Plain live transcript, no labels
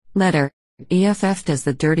Letter. EFF does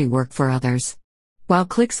the dirty work for others. While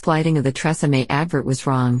Click's flighting of the Tresemme advert was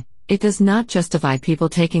wrong, it does not justify people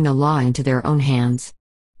taking the law into their own hands.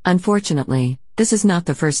 Unfortunately, this is not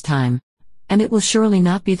the first time, and it will surely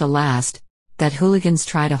not be the last, that hooligans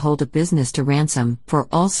try to hold a business to ransom, for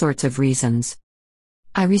all sorts of reasons.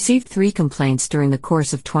 I received 3 complaints during the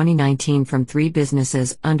course of 2019 from 3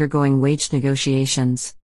 businesses undergoing wage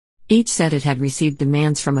negotiations. Each said it had received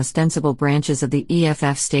demands from ostensible branches of the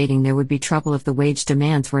EFF stating there would be trouble if the wage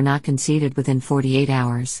demands were not conceded within 48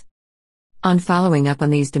 hours. On following up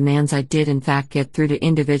on these demands, I did in fact get through to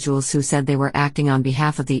individuals who said they were acting on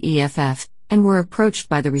behalf of the EFF, and were approached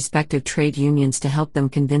by the respective trade unions to help them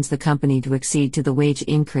convince the company to accede to the wage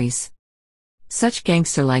increase. Such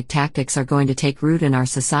gangster-like tactics are going to take root in our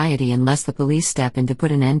society unless the police step in to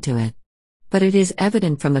put an end to it. But it is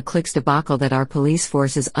evident from the Clicks debacle that our police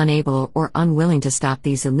force is unable or unwilling to stop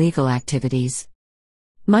these illegal activities.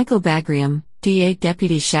 Michael Bagriam, DA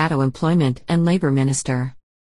Deputy Shadow Employment and Labor Minister.